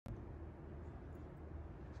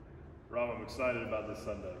Rob, I'm excited about this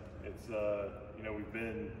Sunday. It's we've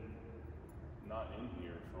been not in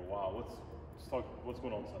here for a while. Let's talk. What's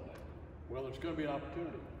going on Sunday? Well, there's going to be an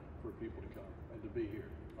opportunity for people to come and to be here.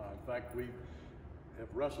 In fact, we have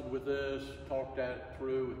wrestled with this, talked that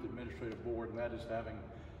through with the administrative board, and that is having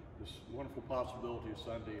this wonderful possibility of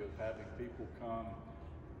Sunday of having people come,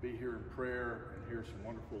 be here in prayer, and hear some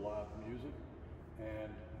wonderful live music.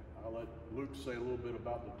 And I'll let Luke say a little bit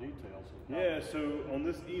about the details. Yeah, so on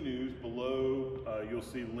this e-news below, you'll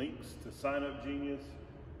see links to Sign Up Genius,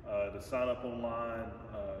 to sign up online.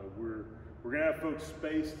 We're going to have folks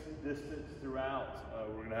spaced distance throughout.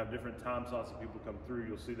 We're going to have different time slots that people come through.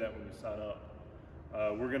 You'll see that when you sign up.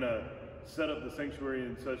 We're going to set up the sanctuary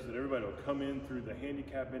in such that everybody will come in through the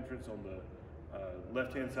handicap entrance on the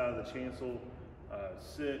left-hand side of the chancel,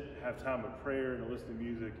 sit, have time of prayer and a listen to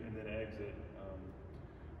music, and then exit.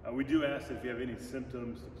 We do ask that if you have any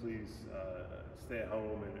symptoms to please stay at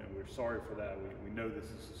home, and we're sorry for that. We know this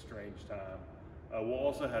is a strange time. We'll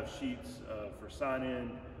also have sheets for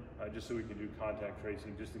sign-in, just so we can do contact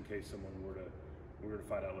tracing, just in case someone were to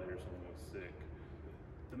find out later someone was sick.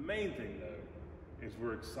 The main thing, though, is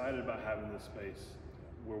we're excited about having this space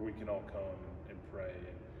where we can all come and pray.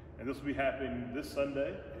 And this will be happening this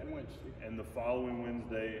Sunday And Wednesday. and the following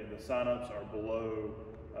Wednesday, and the sign-ups are below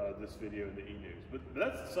this video in the e-news. But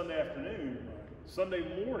that's Sunday afternoon.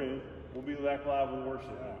 Sunday morning, we'll be back live with worship.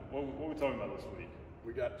 What are we talking about this week?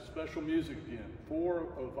 We got special music again. 4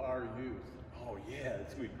 of our youth. Oh yeah,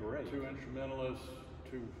 it's gonna be great. 2 instrumentalists,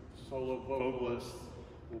 2 solo vocalists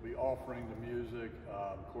will be offering the music.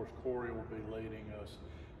 Of course, Corey will be leading us.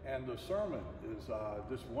 And the sermon is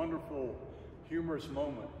this wonderful, humorous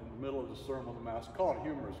moment in the middle of the Sermon on the Mount. It's called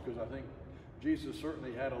humorous because I think Jesus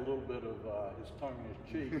certainly had a little bit of his tongue in his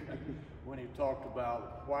cheek when he talked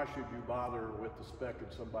about why should you bother with the speck in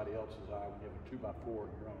somebody else's eye when you have a 2x4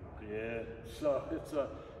 in your own eye. Yeah. So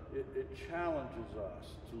it challenges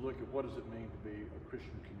us to look at what does it mean to be a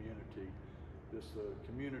Christian community. This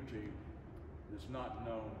community is not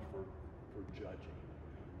known for judging,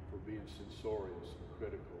 for being censorious and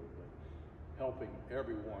critical, but helping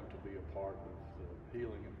everyone to be a part of the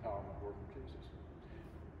healing empowerment work of Jesus.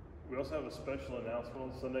 We also have a special announcement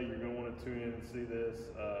on Sunday. You're going to want to tune in and see this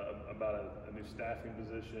about a new staffing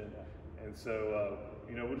position. And so,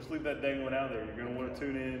 we'll just leave that dangling out there. You're going to want to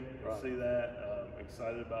tune in and see that.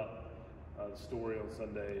 Excited about the story on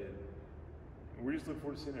Sunday. And we just look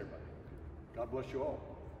forward to seeing everybody. God bless you all.